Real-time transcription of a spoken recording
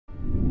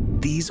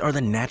These are the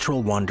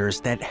natural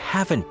wonders that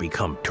haven't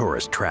become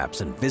tourist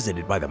traps and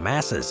visited by the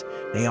masses.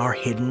 They are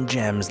hidden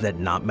gems that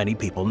not many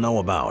people know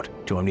about.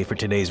 Join me for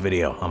today's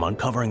video. I'm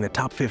uncovering the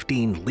top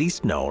 15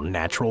 least known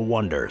natural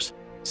wonders.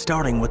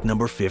 Starting with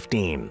number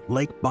 15,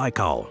 Lake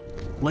Baikal.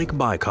 Lake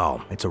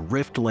Baikal, it's a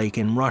rift lake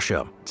in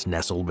Russia. It's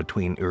nestled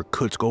between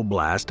Irkutsk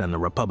Oblast and the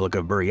Republic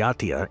of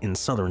Buryatia in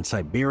southern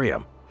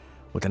Siberia.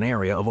 With an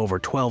area of over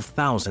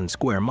 12,000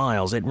 square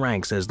miles, it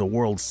ranks as the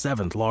world's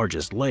 7th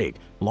largest lake,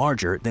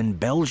 larger than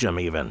Belgium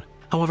even.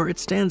 However, it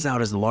stands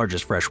out as the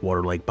largest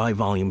freshwater lake by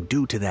volume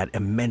due to that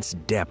immense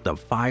depth of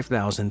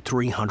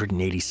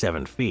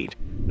 5,387 feet,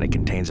 and it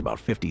contains about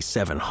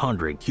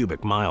 5,700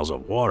 cubic miles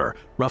of water,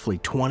 roughly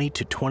 20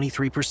 to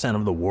 23%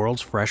 of the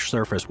world's fresh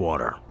surface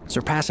water,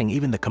 surpassing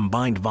even the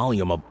combined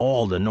volume of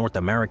all the North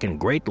American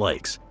Great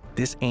Lakes.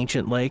 This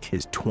ancient lake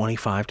is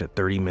 25 to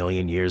 30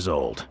 million years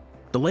old.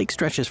 The lake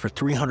stretches for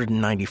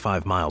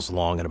 395 miles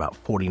long and about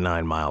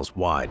 49 miles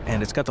wide,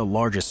 and it's got the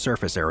largest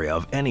surface area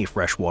of any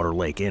freshwater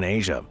lake in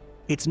Asia.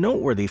 It's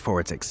noteworthy for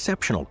its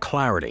exceptional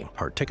clarity,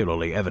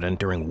 particularly evident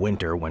during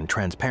winter when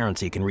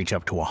transparency can reach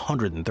up to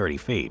 130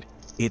 feet.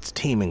 It's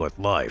teeming with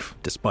life.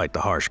 Despite the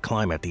harsh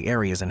climate, the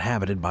area is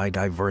inhabited by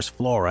diverse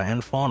flora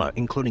and fauna,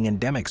 including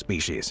endemic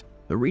species.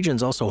 The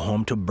region's also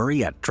home to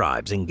Buryat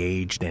tribes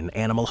engaged in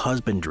animal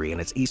husbandry in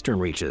its eastern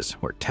reaches,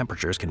 where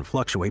temperatures can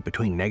fluctuate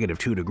between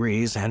 -2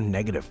 degrees and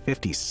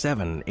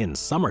 -57 in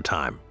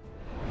summertime.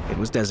 It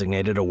was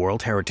designated a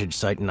World Heritage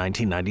Site in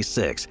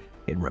 1996.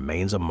 It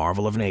remains a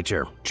marvel of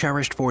nature,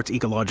 cherished for its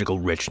ecological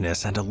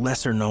richness and a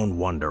lesser-known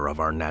wonder of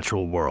our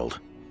natural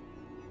world.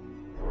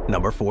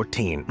 Number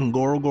 14,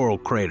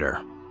 Ngorongoro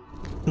Crater.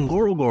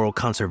 Ngorongoro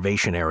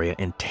Conservation Area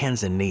in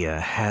Tanzania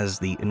has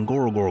the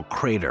Ngorongoro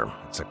Crater.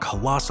 It's a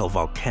colossal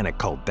volcanic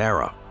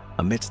caldera.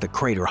 Amidst the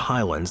crater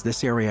highlands,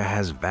 this area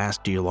has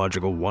vast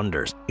geological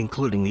wonders,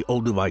 including the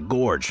Olduvai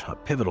Gorge, a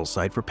pivotal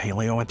site for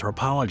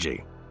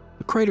paleoanthropology.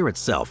 The crater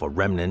itself, a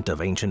remnant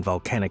of ancient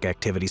volcanic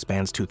activity,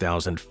 spans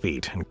 2,000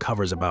 feet and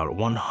covers about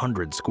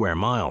 100 square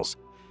miles.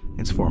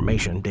 Its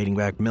formation, dating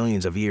back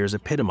millions of years,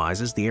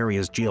 epitomizes the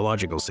area's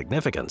geological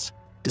significance.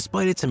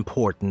 Despite its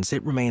importance,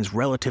 it remains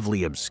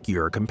relatively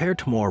obscure compared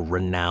to more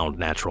renowned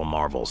natural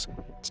marvels.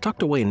 It's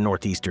tucked away in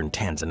northeastern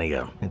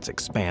Tanzania. Its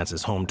expanse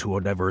is home to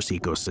a diverse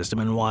ecosystem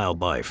and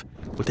wildlife,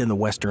 within the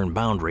western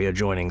boundary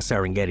adjoining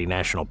Serengeti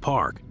National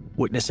Park.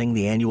 Witnessing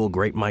the annual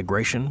Great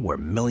Migration, where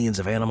millions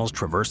of animals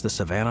traverse the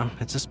savanna,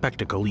 it's a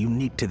spectacle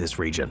unique to this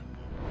region.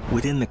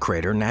 Within the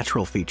crater,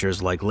 natural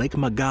features like Lake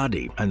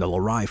Magadi and the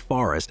Larai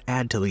Forest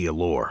add to the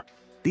allure.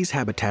 These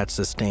habitats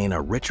sustain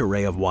a rich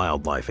array of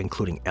wildlife,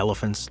 including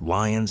elephants,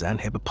 lions,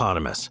 and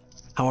hippopotamus.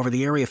 However,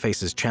 the area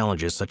faces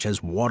challenges such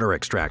as water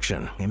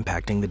extraction,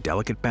 impacting the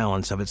delicate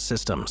balance of its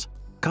systems.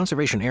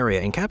 Conservation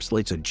area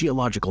encapsulates a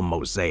geological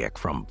mosaic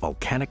from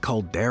volcanic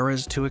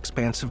calderas to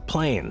expansive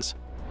plains.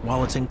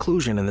 While its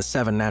inclusion in the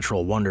 7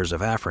 Natural Wonders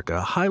of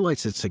Africa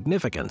highlights its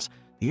significance,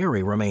 the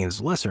area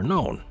remains lesser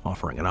known,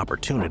 offering an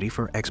opportunity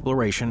for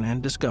exploration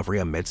and discovery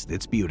amidst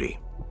its beauty.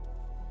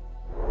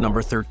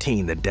 Number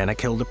 13, the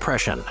Danakil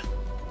Depression.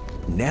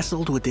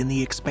 Nestled within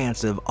the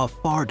expansive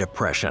Afar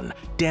Depression,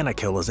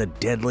 Danakil is a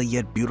deadly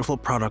yet beautiful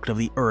product of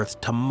the Earth's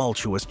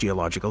tumultuous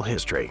geological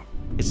history.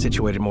 It's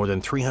situated more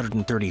than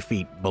 330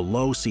 feet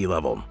below sea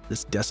level.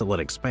 This desolate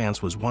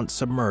expanse was once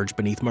submerged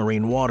beneath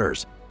marine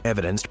waters,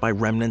 evidenced by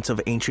remnants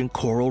of ancient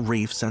coral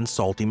reefs and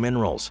salty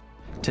minerals.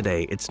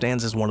 Today, it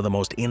stands as one of the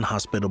most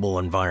inhospitable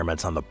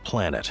environments on the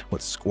planet,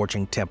 with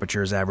scorching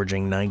temperatures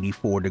averaging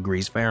 94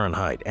 degrees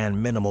Fahrenheit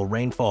and minimal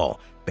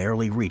rainfall,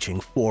 barely reaching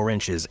 4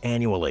 inches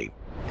annually.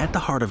 At the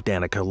heart of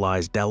Danakil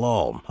lies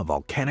Dalal, a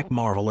volcanic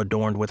marvel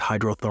adorned with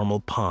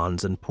hydrothermal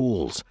ponds and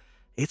pools.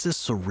 It's a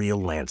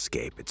surreal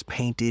landscape. It's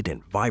painted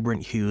in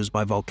vibrant hues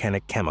by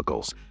volcanic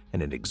chemicals,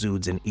 and it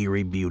exudes an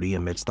eerie beauty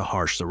amidst the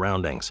harsh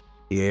surroundings.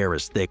 The air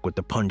is thick with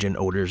the pungent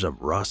odors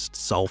of rust,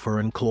 sulfur,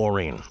 and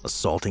chlorine,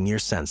 assaulting your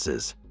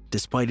senses.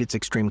 Despite its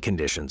extreme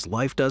conditions,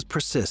 life does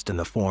persist in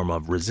the form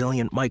of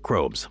resilient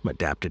microbes,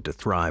 adapted to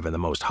thrive in the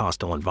most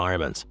hostile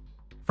environments.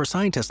 For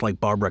scientists like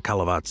Barbara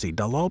Calavazzi,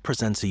 Dalal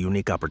presents a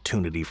unique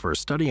opportunity for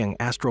studying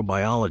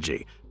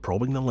astrobiology,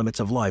 probing the limits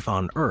of life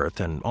on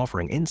Earth and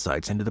offering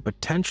insights into the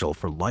potential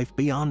for life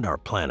beyond our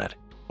planet.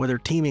 Whether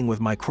teeming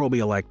with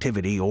microbial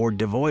activity or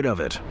devoid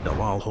of it,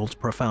 Dalal holds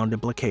profound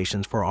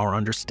implications for our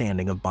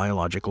understanding of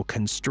biological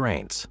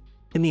constraints.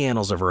 In the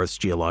annals of Earth's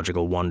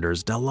geological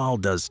wonders, Dalal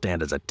does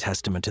stand as a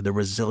testament to the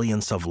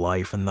resilience of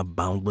life and the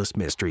boundless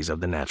mysteries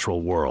of the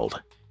natural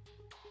world.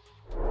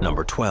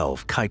 Number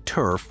 12,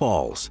 Kaieteur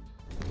Falls.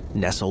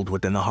 Nestled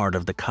within the heart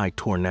of the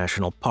Kaieteur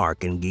National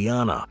Park in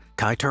Guyana,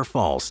 Kaieteur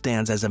Falls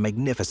stands as a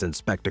magnificent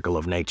spectacle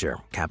of nature,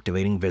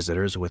 captivating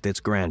visitors with its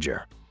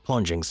grandeur.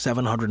 Plunging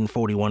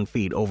 741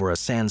 feet over a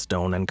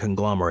sandstone and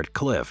conglomerate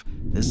cliff,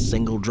 this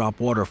single-drop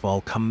waterfall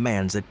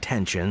commands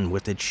attention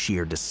with its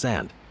sheer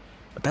descent.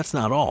 But that's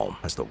not all.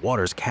 As the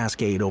waters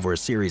cascade over a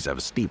series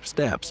of steep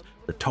steps,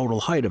 the total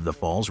height of the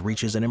falls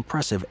reaches an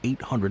impressive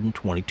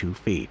 822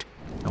 feet.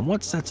 And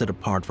what sets it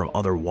apart from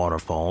other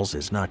waterfalls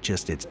is not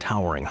just its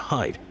towering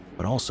height,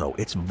 but also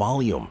its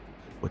volume.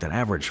 With an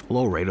average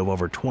flow rate of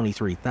over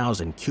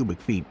 23,000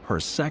 cubic feet per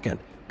second,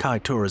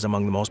 Kaieteur is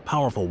among the most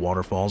powerful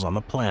waterfalls on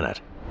the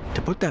planet.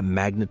 To put that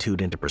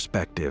magnitude into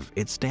perspective,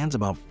 it stands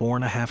about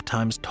 4.5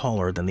 times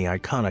taller than the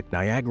iconic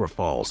Niagara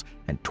Falls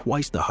and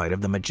twice the height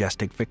of the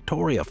majestic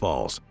Victoria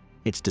Falls.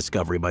 Its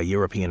discovery by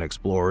European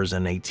explorers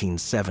in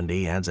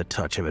 1870 adds a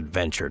touch of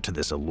adventure to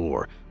this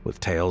allure, with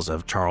tales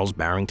of Charles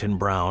Barrington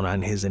Brown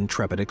and his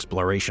intrepid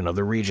exploration of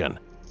the region.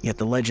 Yet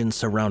the legend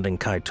surrounding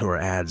Kaieteur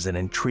adds an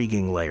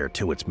intriguing layer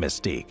to its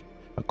mystique.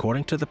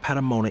 According to the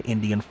Patamona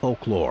Indian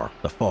folklore,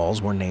 the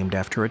falls were named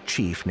after a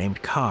chief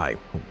named Kai,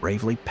 who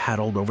bravely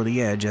paddled over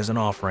the edge as an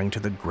offering to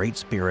the great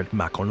spirit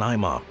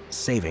Makonaima,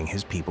 saving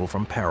his people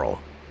from peril.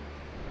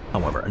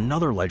 However,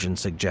 another legend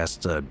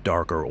suggests a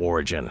darker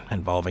origin,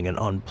 involving an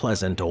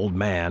unpleasant old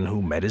man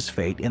who met his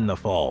fate in the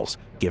falls,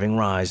 giving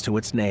rise to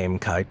its name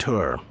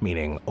Kaieteur,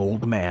 meaning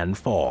Old Man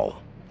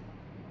Fall.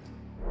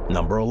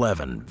 Number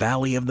 11.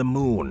 Valley of the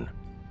Moon.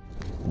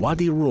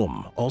 Wadi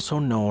Rum, also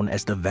known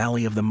as the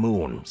Valley of the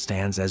Moon,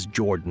 stands as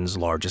Jordan's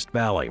largest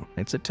valley.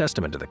 It's a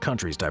testament to the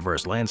country's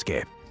diverse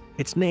landscape.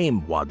 Its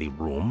name, Wadi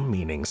Rum,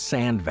 meaning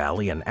sand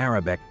valley in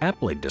Arabic,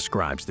 aptly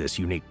describes this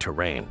unique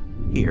terrain.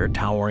 Here,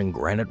 towering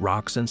granite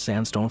rocks and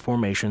sandstone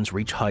formations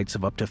reach heights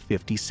of up to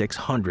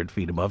 5,600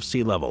 feet above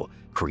sea level,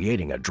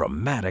 creating a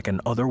dramatic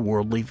and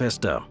otherworldly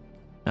vista.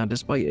 Now,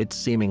 despite its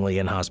seemingly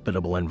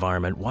inhospitable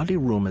environment, Wadi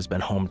Rum has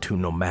been home to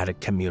nomadic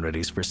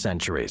communities for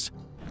centuries.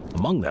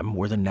 Among them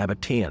were the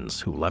Nabateans,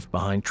 who left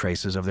behind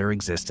traces of their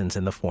existence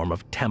in the form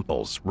of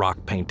temples, rock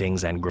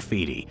paintings, and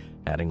graffiti,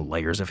 adding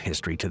layers of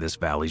history to this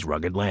valley's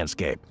rugged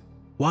landscape.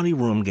 Wadi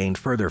Rum gained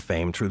further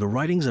fame through the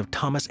writings of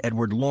Thomas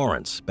Edward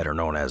Lawrence, better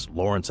known as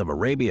Lawrence of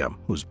Arabia,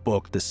 whose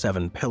book The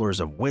 7 Pillars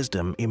of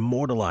Wisdom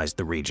immortalized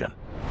the region.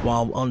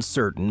 While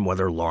uncertain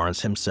whether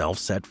Lawrence himself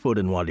set foot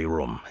in Wadi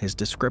Rum, his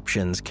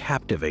descriptions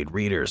captivate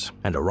readers,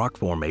 and a rock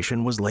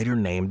formation was later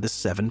named the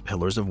 7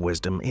 Pillars of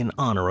Wisdom in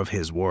honor of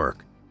his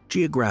work.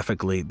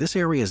 Geographically, this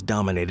area is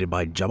dominated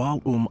by Jabal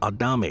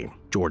Adami,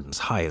 Jordan's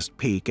highest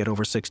peak at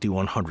over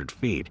 6,100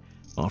 feet,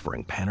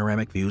 offering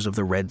panoramic views of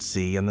the Red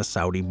Sea and the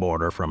Saudi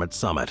border from its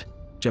summit.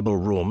 Jebel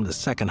Rum, the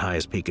second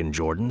highest peak in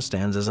Jordan,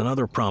 stands as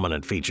another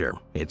prominent feature,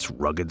 its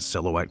rugged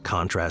silhouette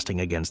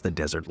contrasting against the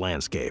desert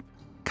landscape.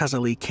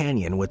 Khazali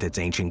Canyon, with its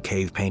ancient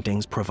cave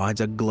paintings,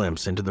 provides a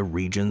glimpse into the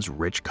region's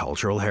rich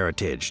cultural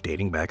heritage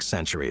dating back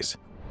centuries.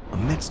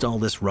 Amidst all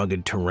this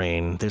rugged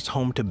terrain, there's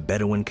home to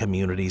Bedouin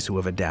communities who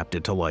have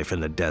adapted to life in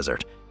the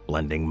desert,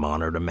 blending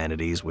modern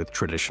amenities with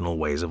traditional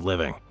ways of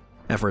living.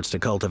 Efforts to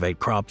cultivate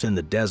crops in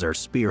the desert,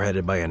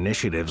 spearheaded by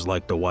initiatives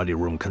like the Wadi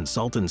Rum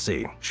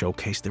Consultancy,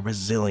 showcase the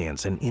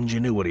resilience and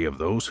ingenuity of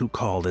those who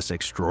call this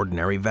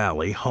extraordinary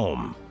valley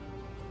home.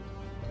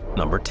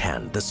 Number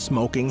 10. The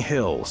Smoking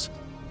Hills.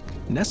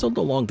 Nestled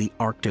along the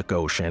Arctic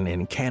Ocean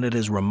in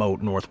Canada's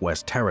remote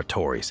Northwest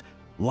Territories,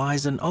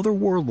 lies an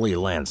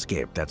otherworldly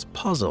landscape that's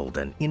puzzled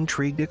and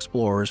intrigued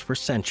explorers for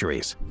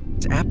centuries.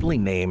 It's aptly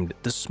named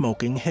the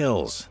Smoking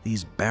Hills.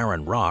 These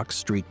barren rocks,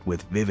 streaked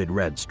with vivid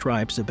red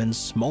stripes, have been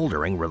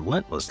smoldering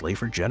relentlessly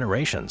for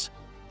generations.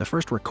 The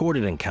first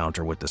recorded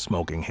encounter with the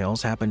Smoking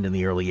Hills happened in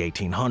the early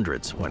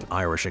 1800s, when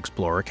Irish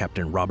explorer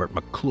Captain Robert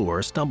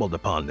McClure stumbled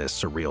upon this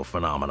surreal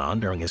phenomenon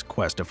during his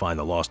quest to find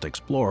the lost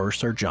explorer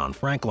Sir John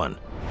Franklin.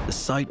 The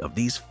sight of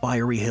these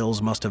fiery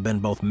hills must have been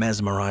both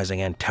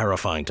mesmerizing and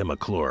terrifying to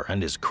McClure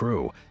and his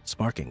crew,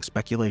 sparking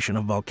speculation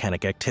of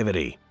volcanic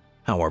activity.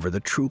 However, the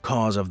true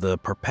cause of the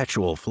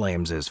perpetual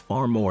flames is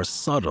far more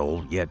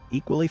subtle, yet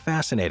equally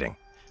fascinating.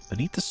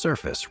 Beneath the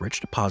surface,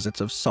 rich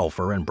deposits of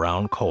sulfur and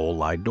brown coal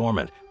lie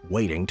dormant,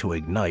 waiting to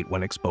ignite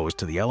when exposed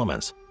to the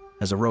elements.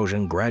 As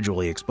erosion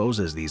gradually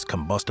exposes these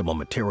combustible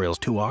materials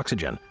to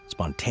oxygen,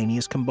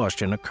 spontaneous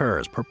combustion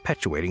occurs,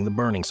 perpetuating the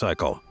burning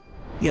cycle.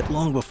 Yet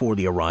long before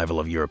the arrival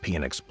of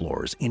European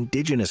explorers,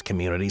 indigenous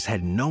communities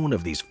had known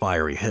of these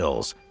fiery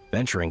hills,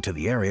 venturing to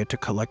the area to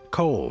collect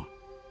coal.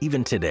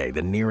 Even today,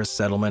 the nearest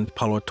settlement,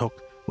 Palotok,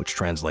 which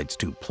translates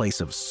to place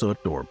of soot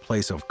or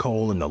place of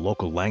coal in the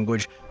local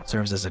language,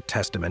 serves as a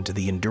testament to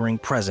the enduring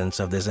presence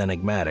of this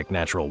enigmatic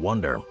natural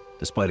wonder.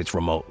 Despite its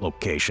remote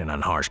location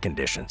and harsh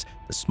conditions,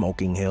 the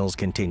Smoking Hills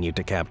continue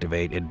to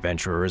captivate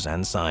adventurers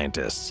and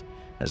scientists.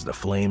 As the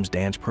flames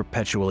dance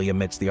perpetually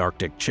amidst the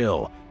Arctic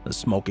chill, the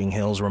Smoking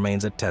Hills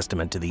remains a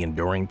testament to the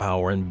enduring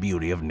power and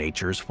beauty of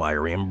nature's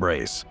fiery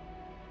embrace.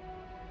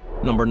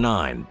 Number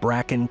 9.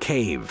 Bracken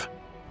Cave.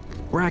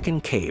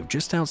 Bracken Cave,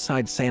 just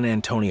outside San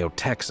Antonio,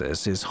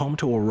 Texas, is home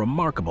to a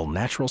remarkable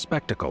natural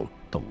spectacle,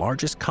 the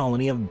largest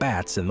colony of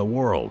bats in the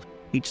world.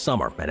 Each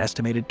summer, an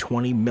estimated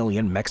 20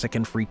 million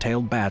Mexican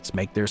free-tailed bats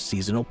make their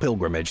seasonal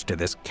pilgrimage to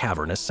this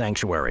cavernous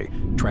sanctuary,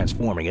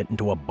 transforming it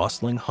into a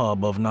bustling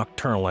hub of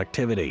nocturnal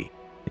activity.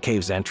 The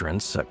cave's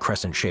entrance, a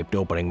crescent-shaped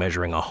opening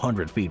measuring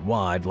 100 feet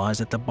wide,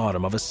 lies at the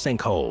bottom of a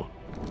sinkhole.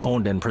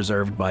 Owned and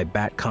preserved by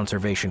Bat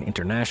Conservation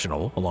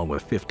International, along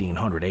with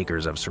 1,500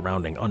 acres of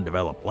surrounding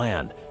undeveloped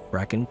land,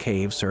 Bracken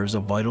Cave serves a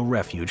vital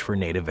refuge for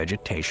native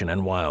vegetation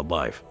and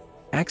wildlife.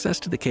 Access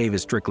to the cave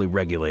is strictly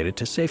regulated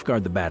to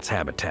safeguard the bat's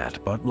habitat,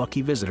 but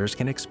lucky visitors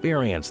can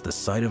experience the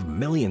sight of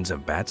millions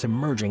of bats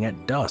emerging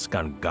at dusk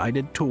on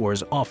guided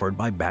tours offered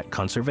by Bat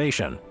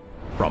Conservation.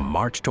 From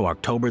March to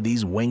October,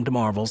 these winged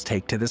marvels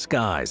take to the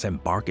skies,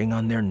 embarking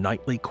on their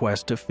nightly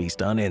quest to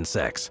feast on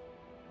insects.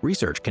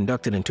 Research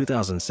conducted in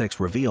 2006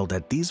 revealed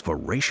that these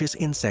voracious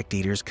insect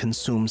eaters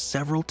consume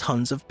several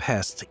tons of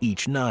pests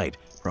each night,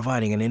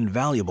 providing an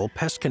invaluable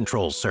pest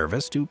control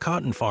service to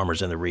cotton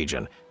farmers in the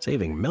region,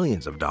 saving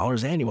millions of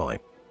dollars annually.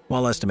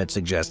 While estimates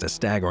suggest a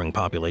staggering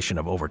population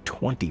of over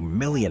 20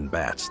 million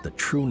bats, the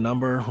true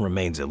number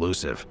remains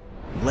elusive.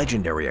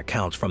 Legendary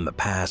accounts from the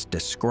past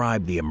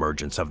describe the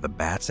emergence of the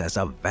bats as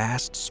a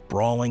vast,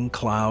 sprawling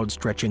cloud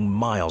stretching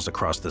miles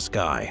across the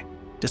sky.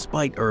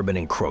 Despite urban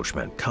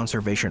encroachment,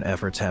 conservation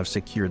efforts have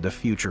secured the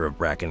future of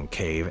Bracken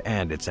Cave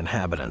and its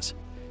inhabitants.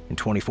 In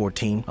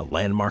 2014, a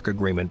landmark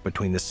agreement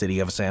between the city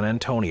of San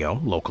Antonio,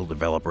 local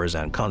developers,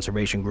 and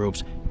conservation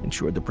groups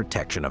ensured the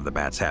protection of the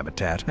bat's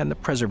habitat and the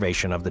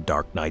preservation of the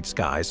dark night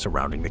skies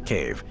surrounding the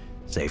cave,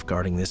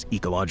 safeguarding this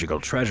ecological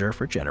treasure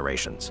for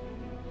generations.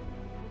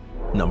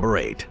 Number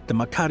 8. The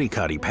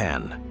Makati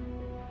Pan.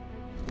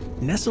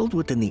 Nestled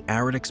within the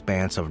arid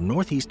expanse of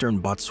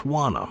northeastern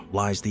Botswana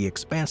lies the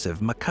expansive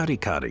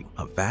Makati,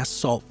 a vast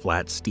salt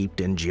flat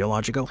steeped in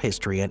geological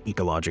history and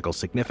ecological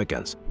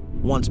significance.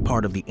 Once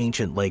part of the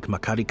ancient lake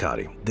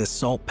Makati, this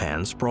salt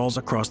pan sprawls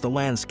across the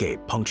landscape,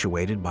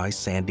 punctuated by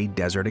sandy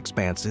desert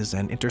expanses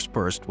and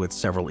interspersed with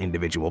several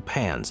individual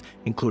pans,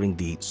 including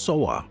the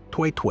Soa,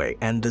 Twetwe,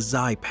 and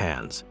Dazai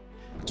pans.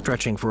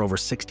 Stretching for over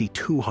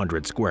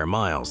 6,200 square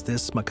miles,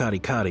 this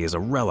Makati is a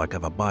relic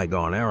of a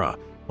bygone era,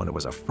 when it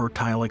was a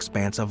fertile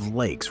expanse of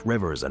lakes,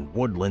 rivers, and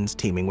woodlands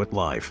teeming with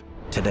life.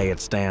 Today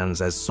it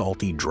stands as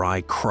salty,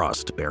 dry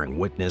crust, bearing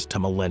witness to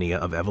millennia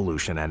of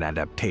evolution and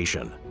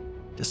adaptation.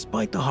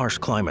 Despite the harsh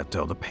climate,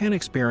 though, the pan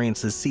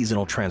experiences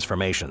seasonal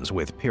transformations,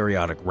 with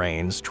periodic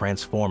rains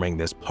transforming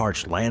this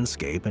parched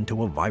landscape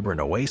into a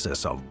vibrant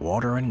oasis of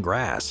water and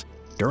grass.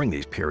 During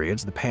these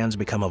periods, the pans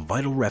become a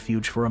vital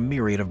refuge for a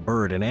myriad of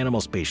bird and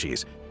animal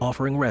species,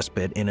 offering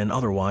respite in an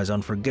otherwise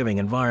unforgiving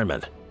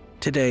environment.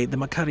 Today, the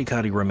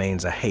Makati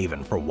remains a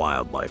haven for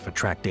wildlife,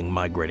 attracting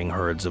migrating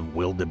herds of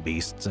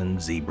wildebeests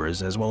and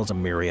zebras, as well as a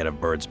myriad of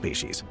bird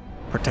species.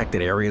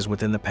 Protected areas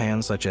within the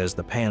pan, such as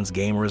the Pan's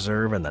Game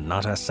Reserve and the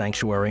Nata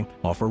Sanctuary,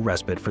 offer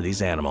respite for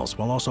these animals,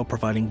 while also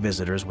providing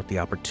visitors with the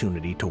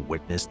opportunity to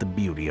witness the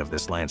beauty of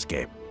this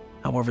landscape.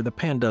 However, the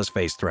pan does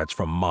face threats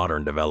from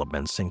modern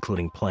developments,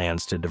 including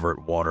plans to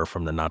divert water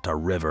from the Nata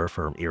River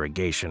for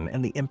irrigation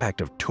and the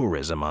impact of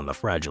tourism on the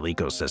fragile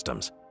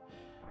ecosystems.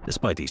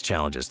 Despite these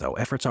challenges, though,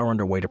 efforts are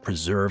underway to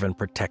preserve and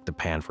protect the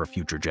pan for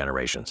future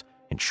generations,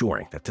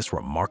 ensuring that this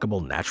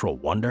remarkable natural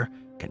wonder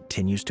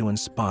continues to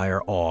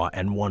inspire awe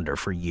and wonder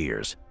for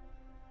years.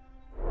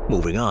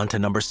 Moving on to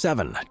number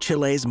 7,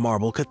 Chile's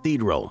Marble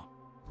Cathedral.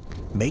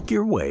 Make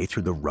your way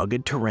through the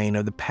rugged terrain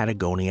of the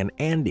Patagonian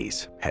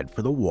Andes, head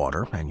for the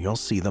water, and you'll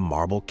see the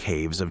marble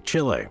caves of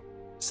Chile.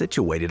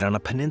 Situated on a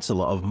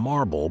peninsula of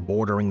marble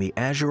bordering the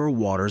azure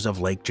waters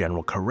of Lake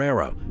General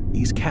Carrera,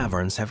 these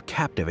caverns have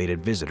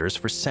captivated visitors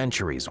for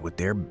centuries with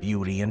their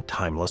beauty and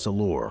timeless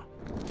allure.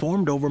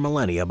 Formed over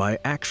millennia by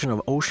action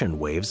of ocean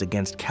waves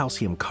against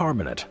calcium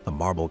carbonate, the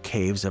marble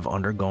caves have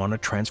undergone a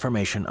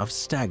transformation of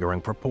staggering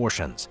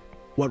proportions.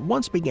 What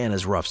once began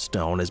as rough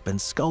stone has been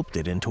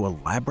sculpted into a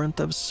labyrinth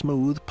of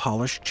smooth,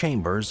 polished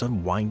chambers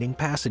and winding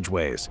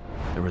passageways.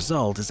 The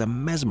result is a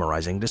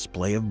mesmerizing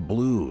display of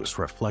blues,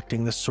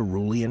 reflecting the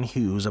cerulean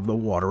hues of the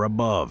water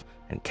above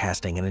and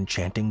casting an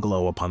enchanting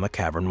glow upon the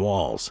cavern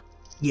walls.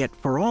 Yet,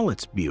 for all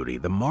its beauty,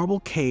 the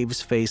marble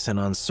caves face an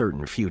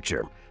uncertain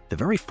future. The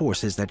very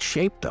forces that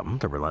shaped them,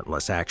 the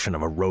relentless action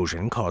of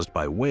erosion caused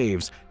by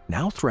waves,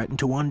 now threaten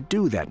to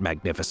undo that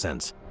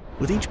magnificence.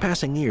 With each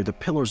passing year, the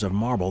pillars of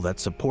marble that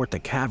support the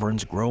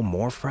caverns grow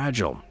more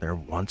fragile, their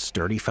once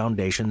sturdy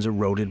foundations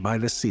eroded by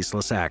the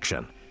ceaseless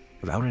action.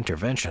 Without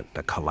intervention,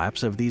 the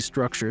collapse of these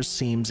structures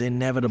seems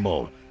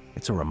inevitable.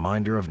 It's a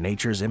reminder of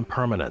nature's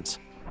impermanence.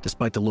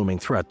 Despite the looming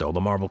threat, though,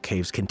 the marble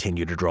caves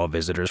continue to draw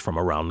visitors from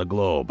around the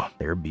globe.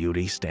 Their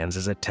beauty stands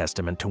as a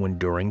testament to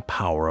enduring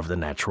power of the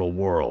natural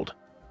world.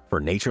 For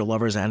nature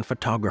lovers and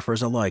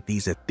photographers alike,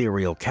 these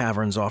ethereal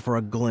caverns offer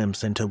a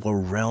glimpse into a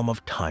realm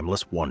of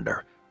timeless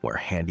wonder, where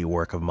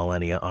handiwork of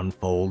millennia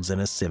unfolds in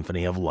a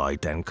symphony of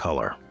light and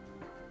color.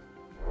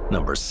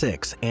 Number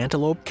 6.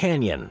 Antelope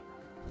Canyon.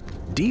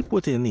 Deep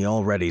within the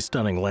already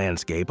stunning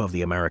landscape of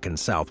the American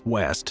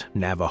Southwest,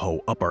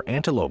 Navajo Upper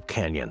Antelope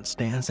Canyon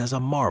stands as a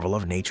marvel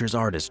of nature's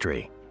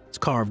artistry. It's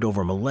carved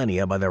over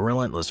millennia by the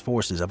relentless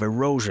forces of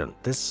erosion.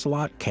 This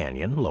slot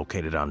canyon,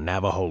 located on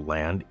Navajo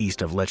land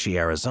east of Lecce,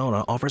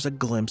 Arizona, offers a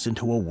glimpse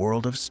into a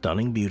world of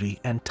stunning beauty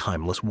and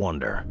timeless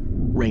wonder.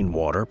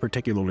 Rainwater,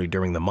 particularly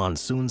during the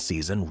monsoon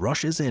season,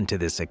 rushes into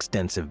this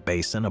extensive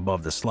basin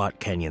above the slot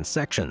canyon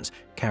sections,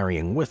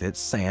 carrying with it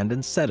sand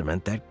and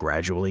sediment that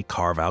gradually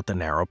carve out the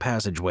narrow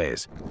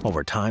passageways.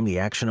 Over time, the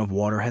action of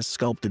water has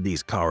sculpted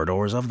these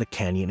corridors of the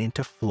canyon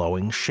into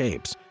flowing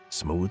shapes,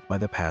 smoothed by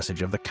the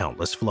passage of the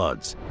countless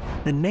floods.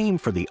 The name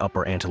for the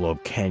Upper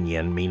Antelope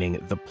Canyon,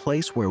 meaning the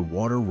place where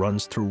water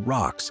runs through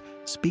rocks,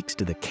 speaks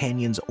to the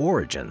canyon's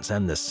origins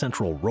and the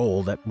central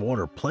role that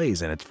water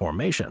plays in its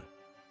formation.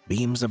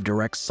 Beams of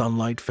direct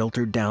sunlight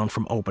filter down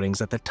from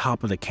openings at the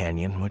top of the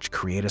canyon, which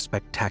create a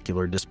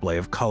spectacular display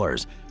of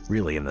colors,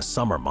 really in the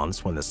summer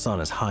months when the sun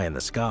is high in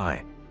the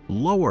sky.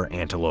 Lower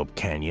Antelope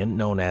Canyon,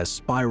 known as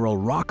Spiral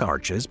Rock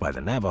Arches by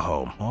the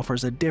Navajo,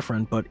 offers a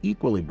different but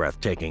equally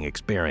breathtaking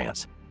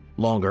experience.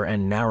 Longer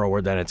and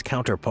narrower than its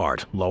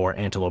counterpart, Lower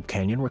Antelope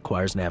Canyon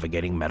requires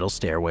navigating metal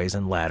stairways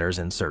and ladders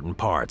in certain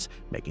parts,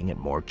 making it a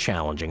more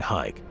challenging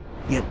hike.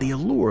 Yet the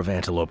allure of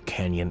Antelope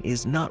Canyon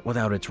is not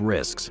without its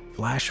risks.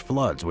 Flash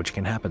floods, which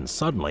can happen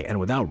suddenly and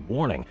without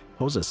warning,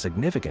 pose a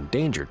significant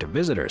danger to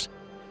visitors.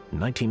 In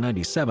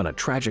 1997, a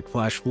tragic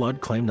flash flood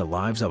claimed the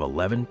lives of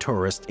 11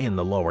 tourists in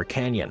the Lower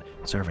Canyon,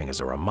 serving as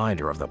a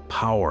reminder of the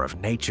power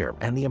of nature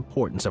and the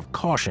importance of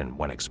caution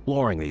when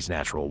exploring these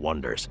natural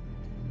wonders.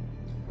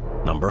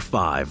 Number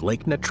 5.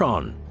 Lake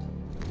Natron.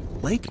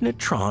 Lake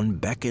Natron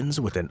beckons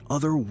with an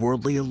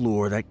otherworldly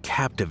allure that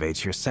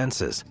captivates your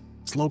senses.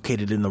 It's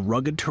located in the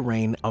rugged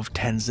terrain of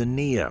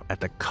Tanzania at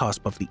the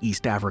cusp of the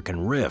East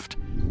African Rift.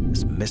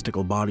 This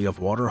mystical body of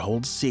water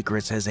holds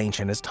secrets as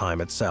ancient as time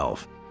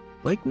itself.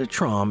 Lake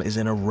Natron is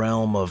in a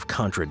realm of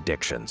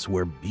contradictions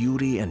where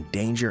beauty and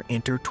danger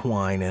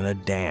intertwine in a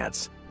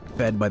dance.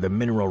 Fed by the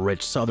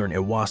mineral-rich southern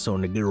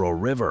Ewaso-Ngiro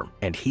River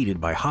and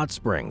heated by hot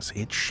springs,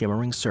 its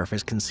shimmering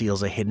surface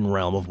conceals a hidden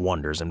realm of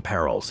wonders and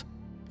perils.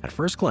 At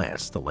first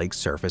glance, the lake's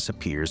surface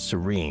appears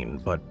serene,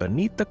 but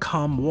beneath the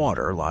calm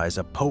water lies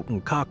a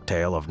potent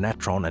cocktail of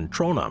natron and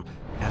trona,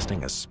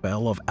 casting a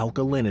spell of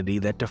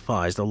alkalinity that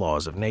defies the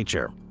laws of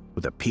nature.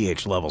 With a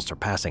pH level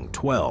surpassing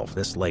 12,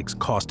 this lake's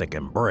caustic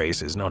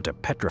embrace is known to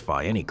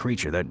petrify any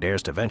creature that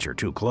dares to venture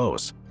too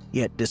close.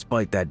 Yet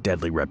despite that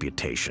deadly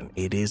reputation,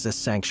 it is a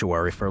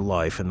sanctuary for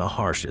life in the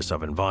harshest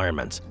of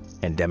environments.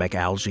 Endemic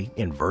algae,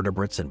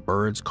 invertebrates, and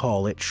birds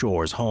call it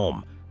shore's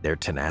home, their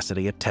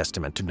tenacity a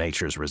testament to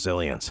nature's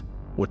resilience.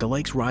 With the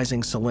lake's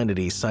rising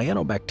salinity,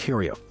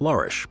 cyanobacteria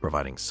flourish,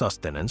 providing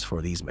sustenance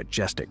for these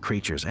majestic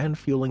creatures and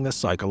fueling the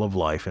cycle of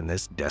life in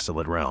this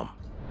desolate realm.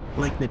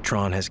 Lake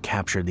Natron has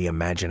captured the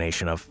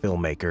imagination of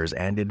filmmakers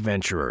and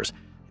adventurers.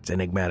 Its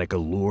enigmatic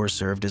allure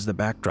served as the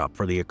backdrop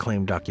for the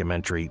acclaimed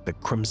documentary The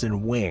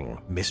Crimson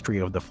Wing: Mystery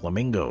of the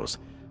Flamingos,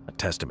 a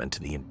testament to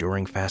the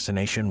enduring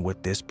fascination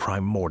with this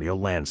primordial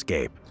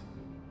landscape.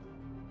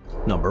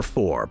 Number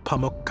 4.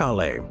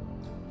 Pamukkale.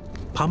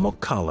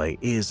 Pamukkale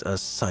is a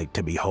sight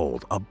to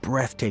behold, a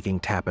breathtaking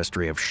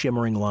tapestry of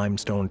shimmering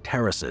limestone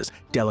terraces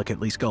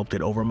delicately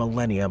sculpted over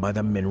millennia by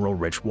the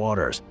mineral-rich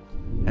waters.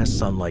 As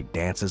sunlight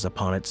dances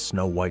upon its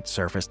snow-white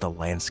surface, the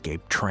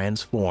landscape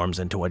transforms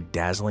into a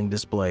dazzling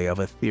display of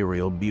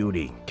ethereal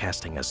beauty,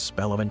 casting a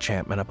spell of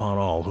enchantment upon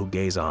all who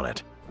gaze on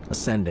it.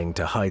 Ascending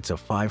to heights of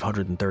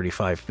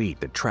 535 feet,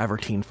 the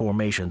travertine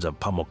formations of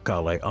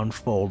Pamukkale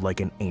unfold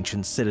like an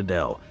ancient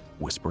citadel,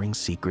 whispering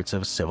secrets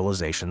of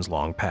civilizations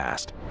long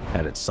past.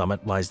 At its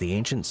summit lies the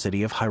ancient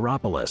city of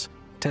Hierapolis,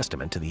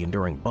 testament to the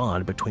enduring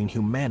bond between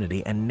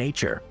humanity and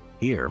nature.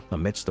 Here,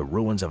 amidst the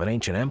ruins of an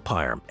ancient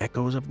empire,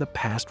 echoes of the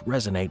past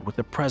resonate with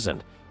the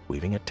present,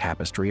 weaving a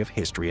tapestry of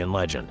history and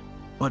legend.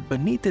 But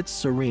beneath its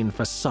serene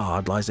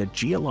facade lies a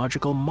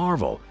geological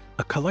marvel,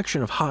 a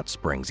collection of hot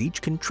springs,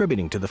 each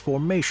contributing to the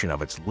formation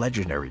of its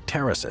legendary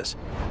terraces.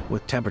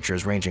 With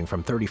temperatures ranging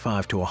from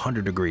 35 to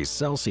 100 degrees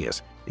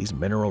Celsius, these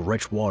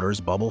mineral-rich waters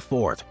bubble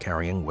forth,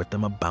 carrying with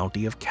them a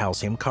bounty of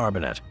calcium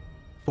carbonate.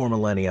 For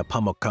millennia,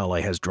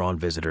 Pamukkale has drawn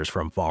visitors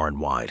from far and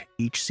wide,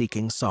 each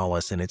seeking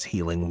solace in its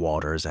healing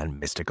waters and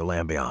mystical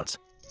ambience.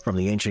 From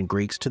the ancient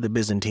Greeks to the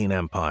Byzantine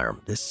Empire,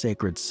 this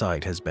sacred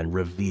site has been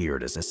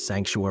revered as a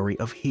sanctuary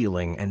of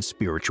healing and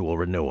spiritual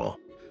renewal,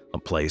 a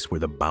place where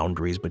the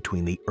boundaries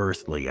between the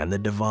earthly and the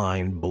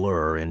divine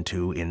blur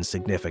into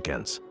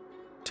insignificance.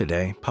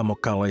 Today,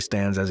 Pamukkale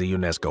stands as a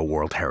UNESCO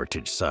World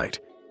Heritage Site.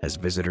 As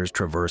visitors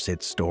traverse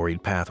its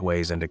storied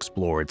pathways and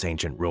explore its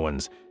ancient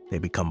ruins, they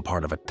become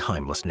part of a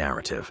timeless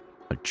narrative,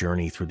 a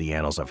journey through the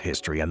annals of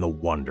history and the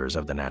wonders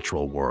of the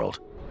natural world.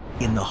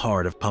 In the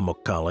heart of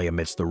Pamukkale,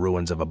 amidst the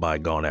ruins of a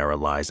bygone era,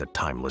 lies a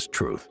timeless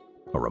truth,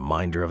 a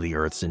reminder of the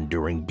Earth's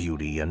enduring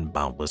beauty and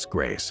boundless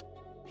grace.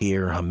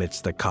 Here,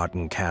 amidst the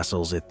cotton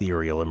castle's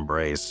ethereal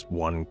embrace,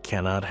 one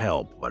cannot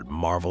help but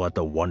marvel at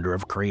the wonder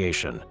of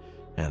creation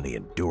and the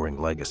enduring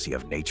legacy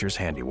of nature's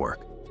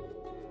handiwork.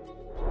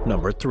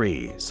 Number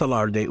 3.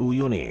 Salar de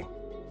Uyuni.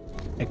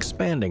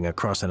 Expanding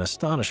across an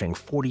astonishing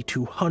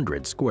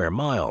 4,200 square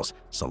miles,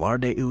 Salar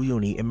de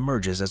Uyuni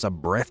emerges as a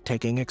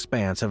breathtaking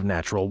expanse of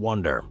natural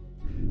wonder.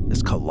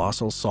 This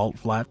colossal salt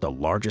flat, the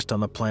largest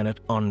on the planet,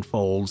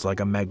 unfolds like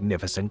a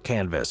magnificent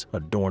canvas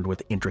adorned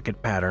with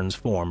intricate patterns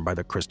formed by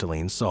the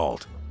crystalline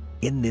salt.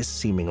 In this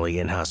seemingly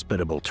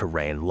inhospitable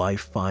terrain,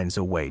 life finds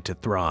a way to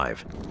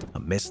thrive.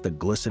 Amidst the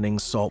glistening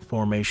salt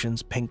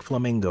formations, pink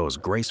flamingos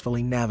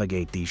gracefully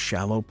navigate these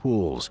shallow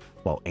pools,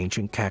 while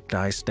ancient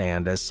cacti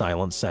stand as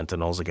silent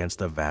sentinels against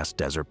the vast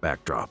desert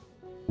backdrop.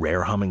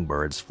 Rare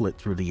hummingbirds flit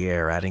through the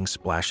air, adding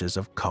splashes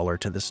of color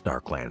to the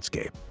stark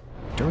landscape.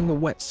 During the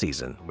wet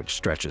season, which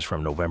stretches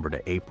from November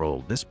to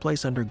April, this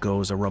place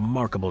undergoes a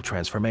remarkable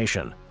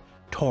transformation.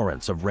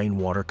 Torrents of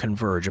rainwater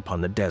converge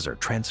upon the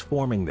desert,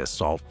 transforming this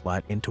salt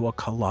flat into a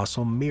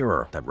colossal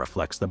mirror that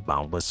reflects the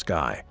boundless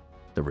sky.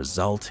 The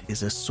result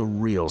is a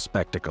surreal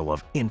spectacle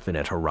of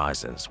infinite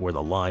horizons where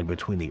the line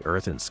between the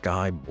earth and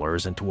sky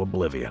blurs into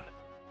oblivion.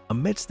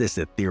 Amidst this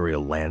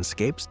ethereal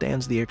landscape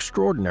stands the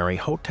extraordinary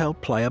Hotel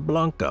Playa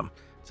Blanca.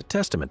 It's a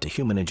testament to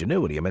human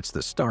ingenuity amidst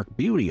the stark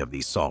beauty of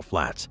these salt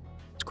flats.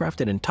 It's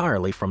crafted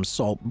entirely from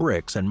salt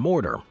bricks and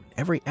mortar.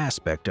 Every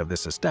aspect of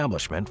this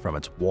establishment, from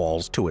its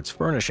walls to its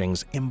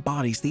furnishings,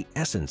 embodies the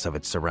essence of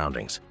its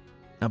surroundings.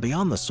 Now,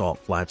 beyond the salt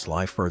flats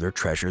lie further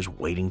treasures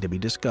waiting to be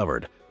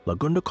discovered.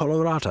 Laguna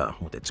Colorada,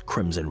 with its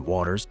crimson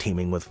waters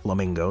teeming with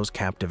flamingos,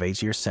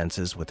 captivates your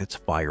senses with its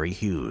fiery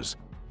hues.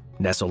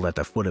 Nestled at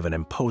the foot of an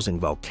imposing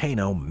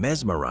volcano,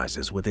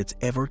 mesmerizes with its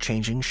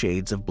ever-changing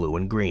shades of blue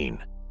and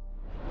green.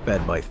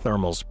 Fed by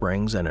thermal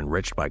springs and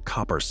enriched by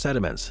copper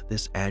sediments,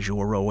 this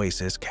azure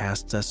oasis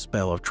casts a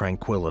spell of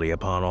tranquility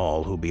upon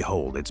all who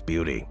behold its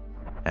beauty.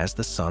 As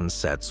the sun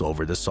sets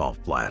over the salt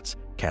flats,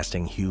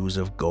 casting hues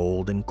of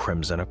gold and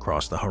crimson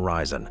across the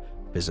horizon,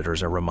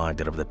 visitors are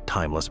reminded of the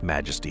timeless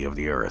majesty of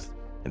the earth.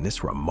 In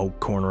this remote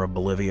corner of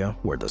Bolivia,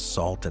 where the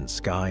salt and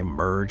sky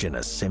merge in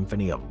a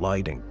symphony of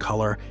light and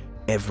color,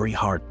 every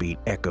heartbeat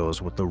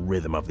echoes with the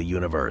rhythm of the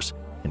universe,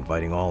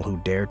 inviting all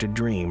who dare to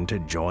dream to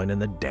join in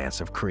the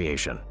dance of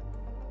creation.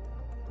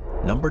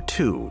 Number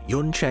 2.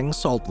 Yuncheng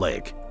Salt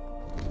Lake.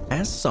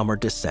 As summer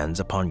descends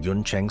upon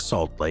Yuncheng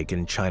Salt Lake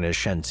in China's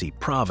Shanxi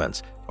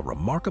province, a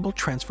remarkable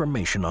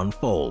transformation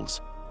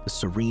unfolds. The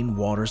serene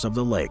waters of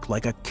the lake,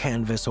 like a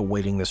canvas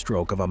awaiting the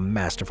stroke of a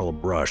masterful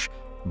brush,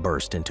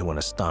 burst into an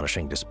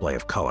astonishing display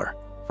of color.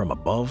 From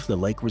above, the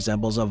lake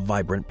resembles a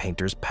vibrant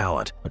painter's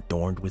palette,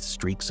 adorned with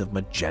streaks of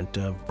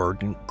magenta,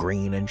 verdant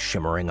green, and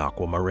shimmering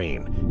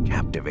aquamarine,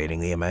 captivating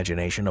the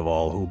imagination of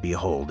all who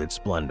behold its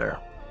splendor.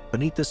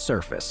 Beneath the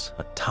surface,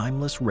 a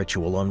timeless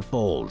ritual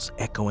unfolds,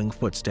 echoing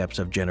footsteps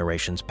of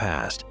generations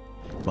past.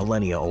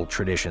 Millennia-old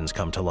traditions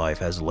come to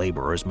life as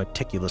laborers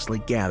meticulously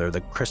gather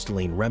the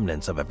crystalline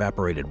remnants of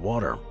evaporated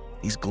water.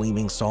 These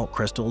gleaming salt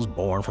crystals,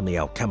 born from the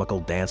alchemical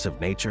dance of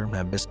nature,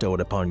 have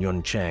bestowed upon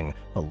Yuncheng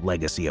a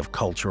legacy of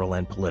cultural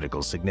and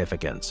political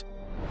significance.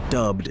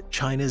 Dubbed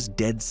China's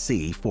Dead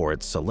Sea for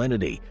its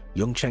salinity,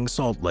 Yuncheng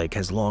Salt Lake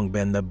has long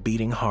been the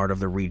beating heart of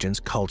the region's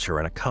culture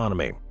and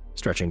economy.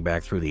 Stretching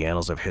back through the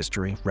annals of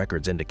history,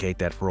 records indicate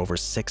that for over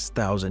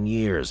 6,000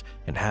 years,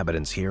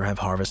 inhabitants here have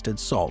harvested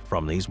salt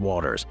from these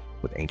waters,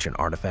 with ancient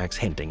artifacts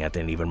hinting at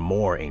an even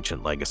more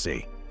ancient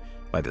legacy.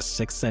 By the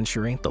 6th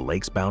century, the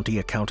lake's bounty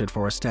accounted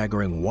for a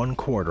staggering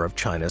 1/4 of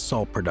China's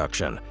salt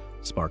production,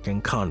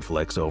 sparking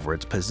conflicts over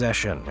its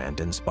possession and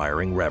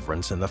inspiring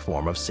reverence in the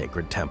form of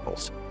sacred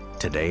temples.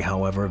 Today,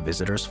 however,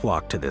 visitors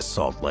flock to this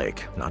salt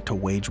lake, not to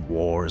wage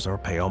wars or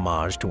pay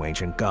homage to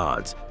ancient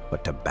gods,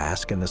 but to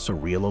bask in the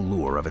surreal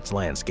allure of its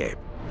landscape.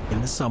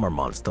 In the summer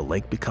months, the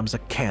lake becomes a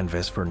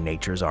canvas for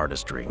nature's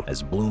artistry,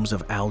 as blooms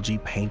of algae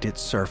paint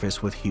its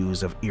surface with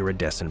hues of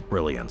iridescent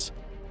brilliance.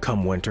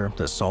 Come winter,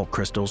 the salt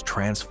crystals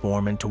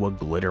transform into a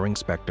glittering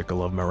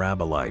spectacle of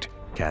mirabolite,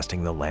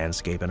 casting the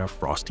landscape in a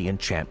frosty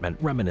enchantment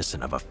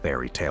reminiscent of a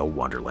fairy tale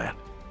wonderland.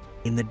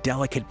 In the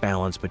delicate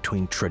balance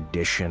between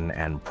tradition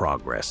and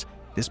progress,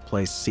 this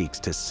place seeks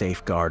to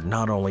safeguard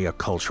not only a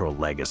cultural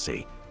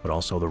legacy, but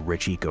also the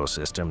rich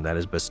ecosystem that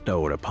is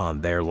bestowed upon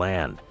their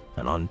land,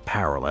 an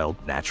unparalleled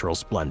natural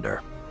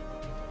splendor.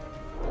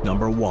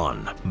 Number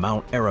 1.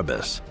 Mount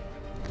Erebus.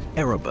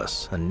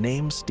 Erebus, a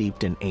name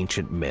steeped in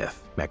ancient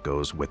myth,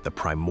 echoes with the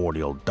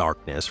primordial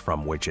darkness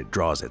from which it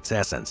draws its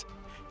essence.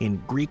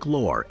 In Greek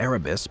lore,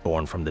 Erebus,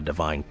 born from the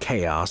divine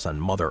chaos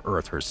and Mother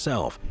Earth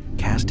herself,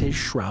 cast his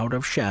shroud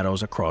of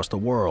shadows across the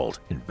world,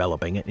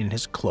 enveloping it in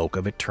his cloak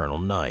of eternal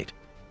night.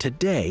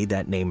 Today,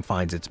 that name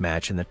finds its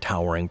match in the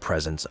towering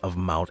presence of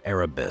Mount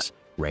Erebus,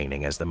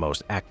 reigning as the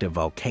most active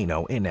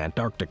volcano in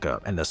Antarctica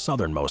and the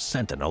southernmost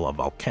sentinel of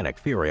volcanic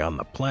fury on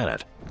the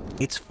planet.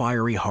 Its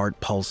fiery heart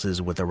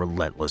pulses with a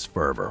relentless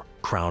fervor,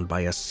 crowned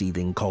by a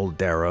seething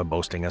caldera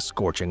boasting a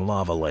scorching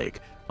lava lake,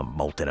 a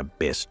molten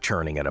abyss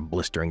churning at a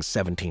blistering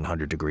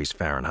 1700 degrees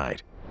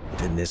Fahrenheit.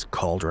 Within this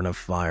cauldron of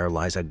fire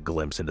lies a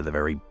glimpse into the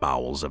very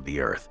bowels of the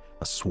earth,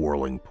 a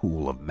swirling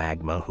pool of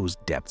magma whose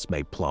depths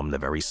may plumb the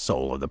very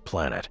soul of the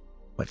planet.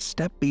 But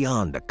step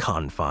beyond the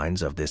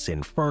confines of this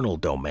infernal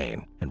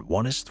domain, and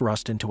one is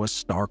thrust into a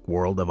stark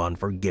world of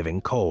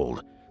unforgiving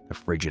cold. The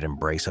frigid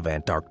embrace of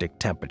Antarctic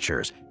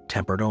temperatures,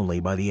 tempered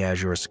only by the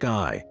azure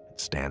sky,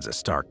 stands a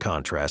stark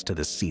contrast to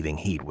the seething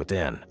heat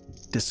within.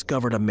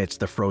 Discovered amidst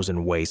the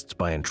frozen wastes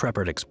by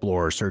intrepid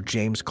explorer Sir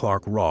James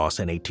Clark Ross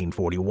in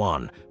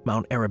 1841,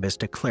 Mount Erebus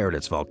declared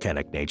its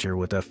volcanic nature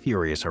with a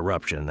furious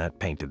eruption that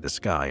painted the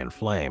sky in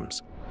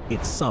flames.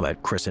 Its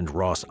summit, christened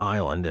Ross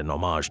Island in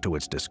homage to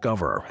its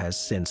discoverer, has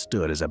since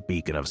stood as a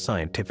beacon of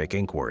scientific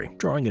inquiry,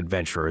 drawing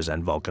adventurers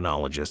and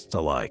volcanologists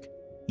alike.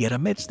 Yet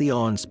amidst the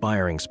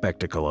awe-inspiring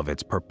spectacle of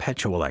its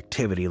perpetual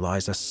activity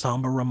lies a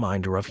somber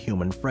reminder of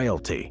human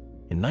frailty.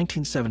 In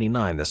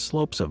 1979, the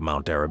slopes of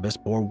Mount Erebus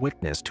bore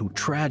witness to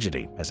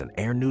tragedy as an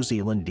Air New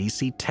Zealand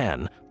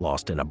DC-10,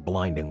 lost in a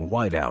blinding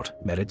whiteout,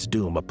 met its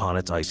doom upon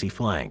its icy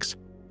flanks.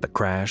 The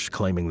crash,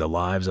 claiming the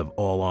lives of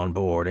all on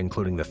board,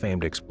 including the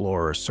famed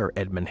explorer Sir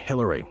Edmund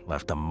Hillary,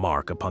 left a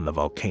mark upon the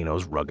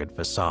volcano's rugged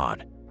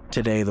facade.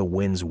 Today, the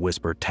winds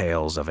whisper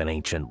tales of an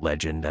ancient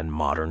legend and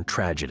modern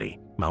tragedy.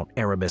 Mount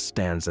Erebus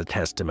stands a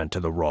testament to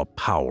the raw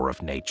power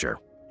of nature.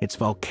 Its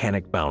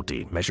volcanic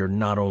bounty, measured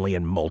not only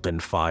in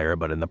molten fire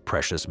but in the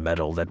precious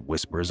metal that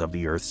whispers of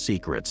the Earth's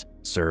secrets,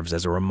 serves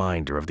as a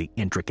reminder of the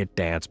intricate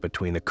dance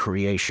between the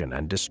creation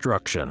and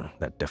destruction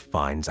that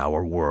defines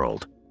our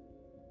world.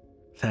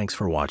 Thanks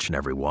for watching,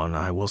 everyone.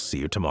 I will see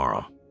you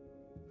tomorrow.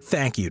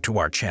 Thank you to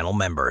our channel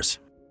members.